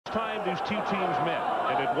last time these two teams met,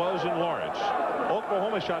 and it was in Lawrence,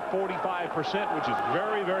 Oklahoma shot 45%, which is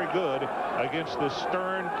very, very good against the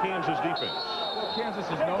stern Kansas defense. Well, Kansas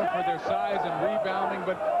is known for their size and rebounding,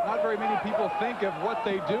 but not very many people think of what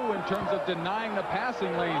they do in terms of denying the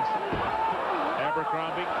passing lanes.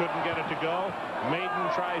 Abercrombie couldn't get it to go. Maiden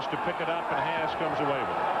tries to pick it up, and Haas comes away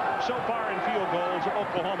with it. So far in field goals,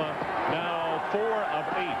 Oklahoma now 4 of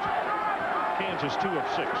 8. Kansas 2 of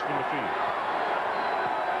 6 from the field.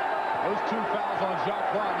 Those 2 fouls on Jacque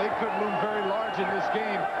Vaughn, they could loom very large in this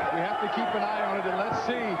game. We have to keep an eye on it, and let's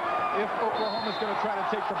see if Oklahoma's going to try to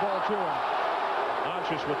take the ball to him.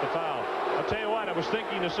 Ontjes with the foul. I'll tell you what, I was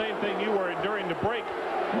thinking the same thing you were during the break.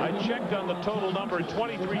 I checked on the total number. In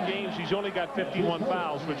 23 games, he's only got 51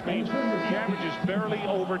 fouls, which means he averages barely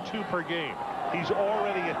over 2 per game. He's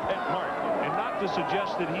already at that mark. And not to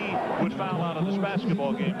suggest that he would foul out of this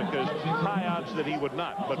basketball game, because high odds that he would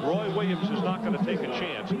not. But Roy Williams is not going to take a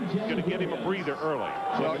chance. He's going to get him a breather early.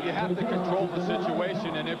 Well, you have to control the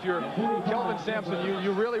situation. And if you're Kelvin Sampson,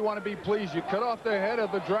 you really want to be pleased. You cut off the head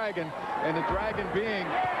of the Dragon, and the Dragon being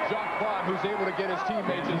Jacque Vaughn, who's able to get his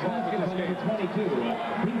teammates involved in this game.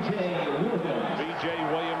 B.J.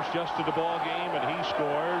 Williams just to the ball game, and he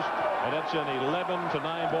scores. And that's an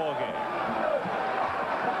 11-9 ball game.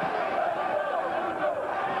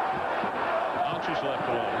 Ontjes left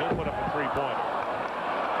alone. He'll put up a 3-pointer.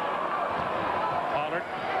 Pollard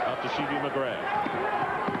out to C.B. McGrath.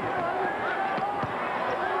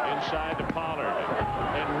 Inside to Pollard.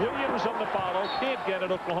 And Williams on the follow. Can't get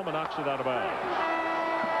it. Oklahoma knocks it out of bounds.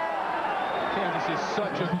 Kansas is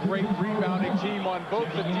such a great rebounding team on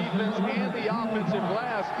both the defense and the offensive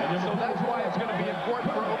glass. So that's why it's going to be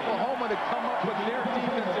important for Oklahoma to come up with their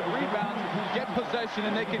defensive rebounds, get possession,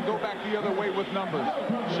 and they can go back the other way with numbers.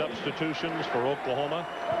 Substitutions for Oklahoma.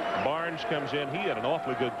 Barnes comes in. He had an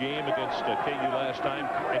awfully good game against KU last time.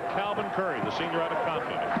 And Calvin Curry, the senior out of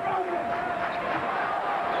Compton.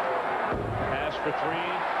 Pass for 3.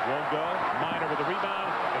 Won't go. Minor with a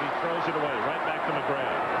rebound, and he throws it away. Right back to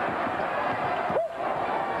McGrath.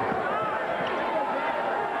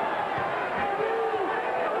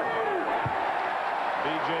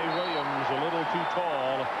 A little too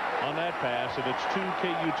tall on that pass, and it's 2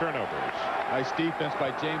 KU turnovers. Nice defense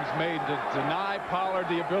by James Maiden to deny Pollard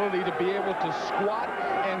the ability to be able to squat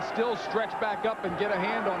and still stretch back up and get a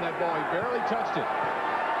hand on that ball. He barely touched it.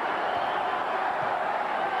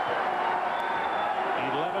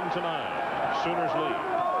 11-9. Sooners lead.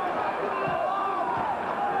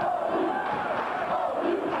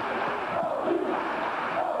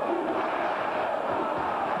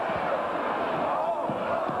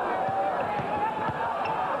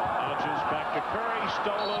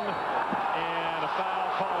 Stolen, and a foul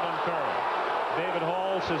called on Curry. David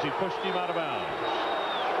Hall says he pushed him out of bounds.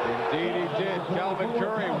 Indeed he did. Calvin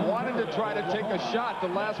Curry wanted to try to take a shot the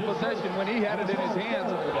last possession when he had it in his hands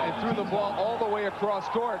and threw the ball all the way across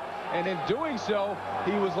court. And in doing so,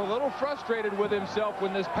 he was a little frustrated with himself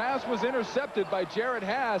when this pass was intercepted by Jared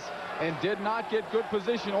Haas and did not get good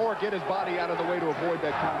position or get his body out of the way to avoid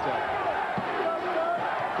that contact.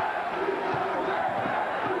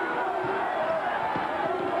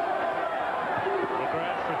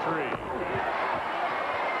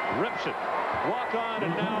 Rips it. Walk on,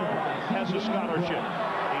 and now has a scholarship.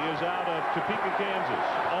 He is out of Topeka, Kansas.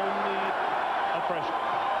 Only a freshman.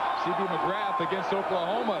 C.B. McGrath against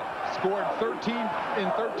Oklahoma scored 13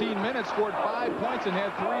 minutes, scored 5 points, and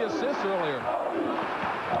had 3 assists earlier.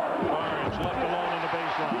 Barnes left alone on the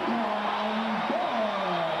baseline.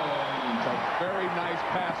 It's a very nice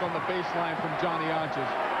pass on the baseline from Johnny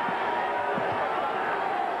Ontjes.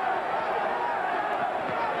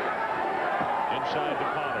 Inside to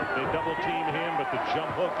Pollard. They double team him, but the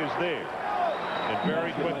jump hook is there. And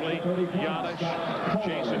very quickly,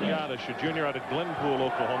 Jason Yadish, a junior out of Glenpool,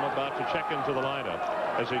 Oklahoma, about to check into the lineup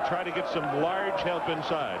as they try to get some large help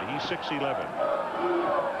inside. He's 6'11".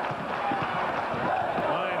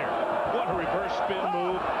 Minor. What a reverse spin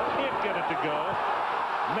move. Can't get it to go.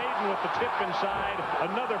 Maiden with the tip inside.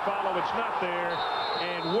 Another follow. It's not there.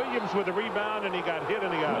 And Williams with the rebound, and he got hit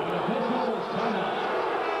in the eye.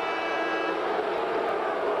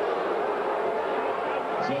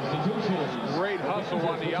 Great hustle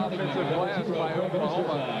on the offensive glass by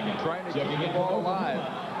Oklahoma, trying to keep the ball alive.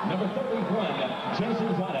 Number 31, Jason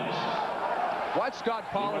Yadish. Watch Scot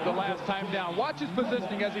Pollard the last time down. Watch his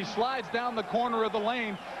positioning as he slides down the corner of the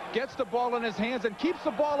lane, gets the ball in his hands, and keeps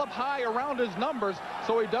the ball up high around his numbers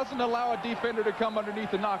so he doesn't allow a defender to come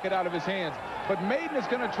underneath and knock it out of his hands. But Maiden is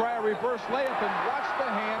going to try a reverse layup, and watch the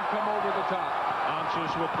hand come over the top.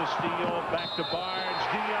 Ontjes with the steal, back to Barnes.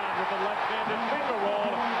 Dion with the left-handed finger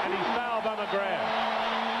roll, and he's fouled by McGrath.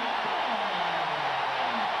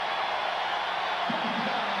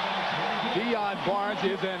 Deion Barnes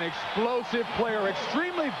is an explosive player,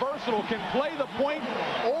 extremely versatile, can play the point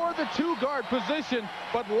or the two-guard position,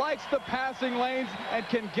 but likes the passing lanes and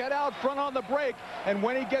can get out front on the break. And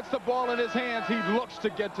when he gets the ball in his hands, he looks to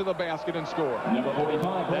get to the basket and score.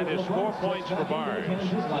 That is 4 points for Barnes.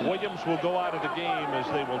 Williams will go out of the game as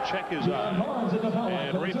they will check his eye.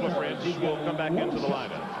 And Raef Lafrentz will come back into the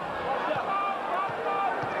lineup.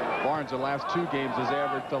 Barnes, the last 2 games, has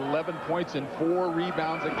averaged 11 points and 4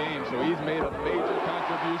 rebounds a game, so he's made a major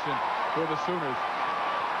contribution for the Sooners.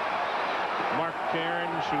 Mark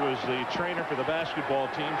Cairns, who is the trainer for the basketball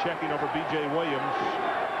team, checking over B.J. Williams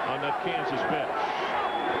on that Kansas bench.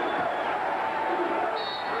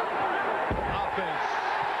 Offense.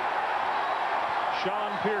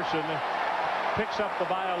 Sean Pearson picks up the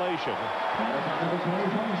violation.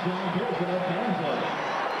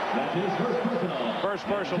 First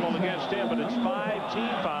personal against him, but it's 5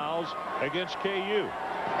 team fouls against KU.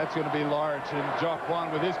 That's going to be large, and Jacque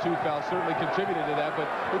Vaughn with his 2 fouls certainly contributed to that. But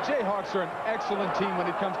the Jayhawks are an excellent team when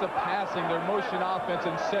it comes to passing, their motion offense,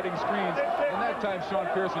 and setting screens. And that time, Sean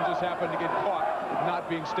Pearson just happened to get caught not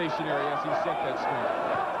being stationary as he set that screen.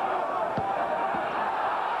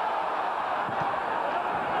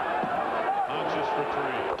 Ontjes for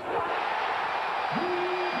 3.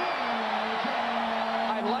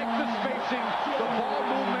 I like the spacing, the ball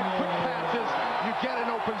movement, quick passes. You get an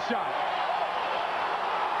open shot.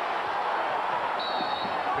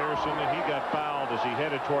 Pearson, he got fouled as he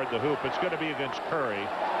headed toward the hoop. It's going to be against Curry.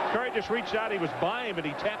 Curry just reached out. He was by him, and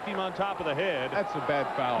he tapped him on top of the head. That's a bad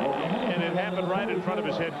foul. And it happened right in front of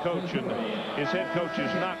his head coach, and his head coach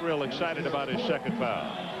is not real excited about his second foul.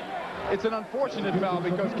 It's an unfortunate foul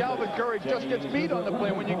because Calvin Curry just gets beat on the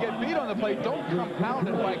play. When you get beat on the play, don't compound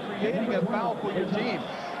it by creating a foul for your team.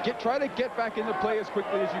 Try to get back into play as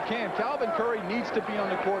quickly as you can. Calvin Curry needs to be on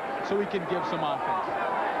the court so he can give some offense.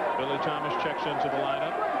 Billy Thomas checks into the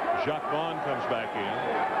lineup. Jacque Vaughn comes back in.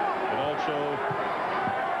 And also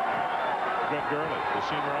Greg Gurley, the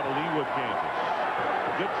senior out of Leawood, Kansas.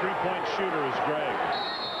 A good three-point shooter is Greg.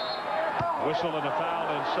 Whistle and a foul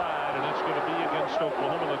inside, and that's going to be against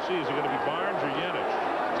Oklahoma. Let's see, is it going to be Barnes or Yanish?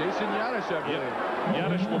 Jason Yanish, I believe.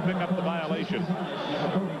 Yanish will pick up the violation.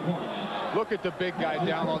 Look at the big guy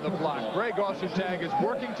down on the block. Greg Ostertagg is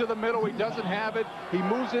working to the middle. He doesn't have it. He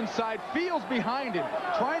moves inside, feels behind him,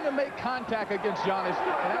 trying to make contact against Giannis,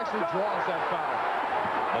 and actually draws that foul.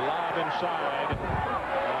 The lob inside.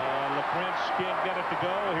 Lafrentz can't get it to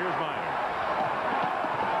go. Here's Minor.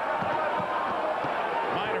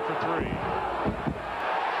 Minor for 3.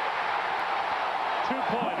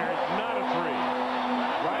 Two-pointer, not a 3.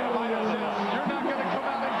 Right, Minor says, you're not going to come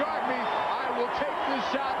out and guard me. I will take this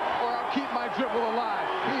shot or I'll keep my dribble alive.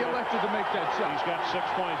 He elected to make that shot. He's got 6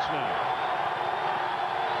 points now.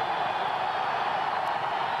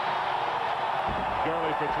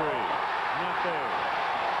 Gurley for 3. Not there.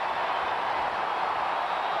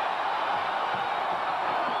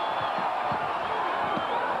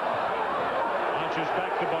 Ontjes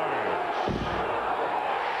back to Barnes.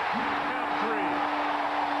 Count 3.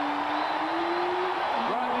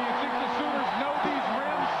 Rodney, you think the Sooners know these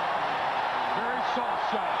rims? Very soft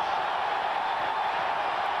shots.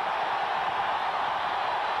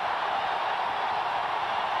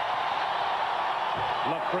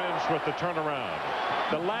 Lafrentz with the turnaround.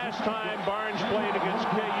 The last time Barnes played against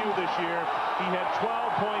KU this year, he had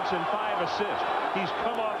 12 points and 5 assists. He's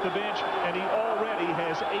come off the bench, and he already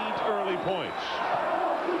has 8 early points.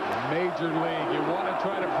 Major league. You want to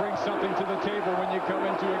try to bring something to the table when you come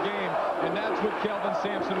into a game, and that's what Kelvin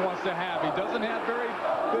Sampson wants to have. He doesn't have very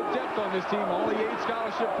good depth on this team, only 8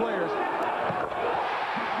 scholarship players.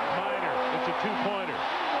 Minor, it's a two-pointer.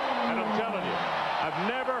 And I'm telling you, I've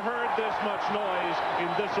never heard this much noise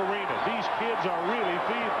in this arena. These kids are really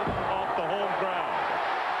feeding off the home ground.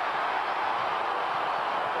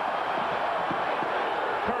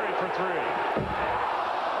 Curry for 3.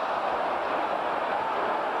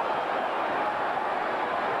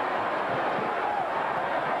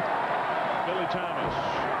 Billy Thomas,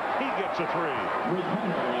 he gets a 3.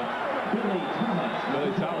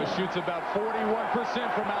 Billy Thomas shoots about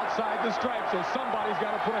 41% from outside the stripe, so somebody's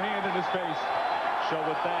got to put a hand in his face. So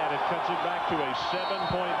with that, it cuts it back to a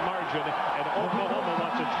 7-point margin, and Oklahoma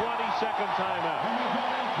wants a 20-second timeout.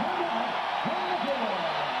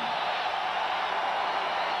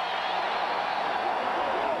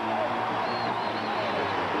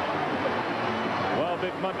 Well,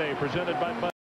 Big Monday presented by Bud